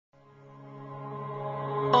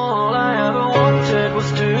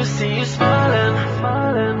to see you smiling,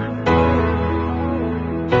 smiling.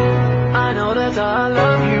 I know that I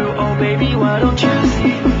love you, oh baby, why don't you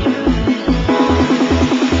see?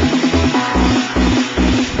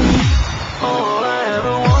 All I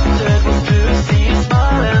ever wanted was to see you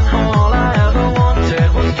smiling. All I ever wanted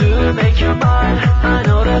was to make you mine. I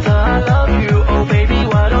know that I love you, oh baby,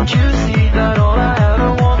 why don't you see that all I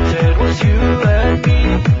ever wanted was you and me?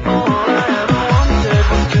 All I ever wanted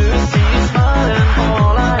was to see you smiling.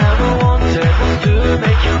 All I ever wanted was to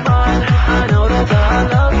make you mine. I know that I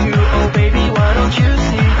love you, oh baby, why don't you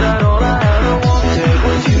see that all I ever wanted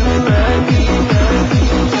was you and me?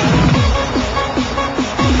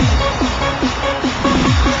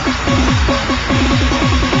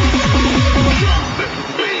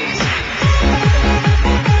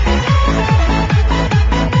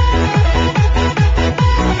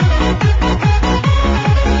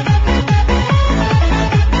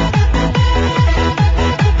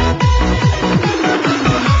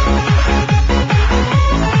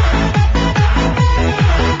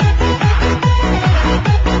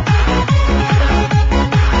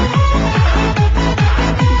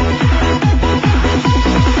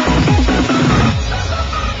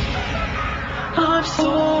 I'm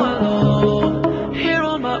so alone, here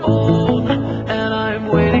on my own, and I'm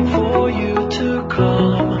waiting for you to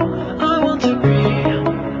come. I want to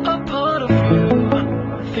be a part of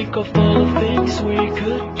you, think of all the things we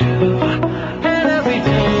could do.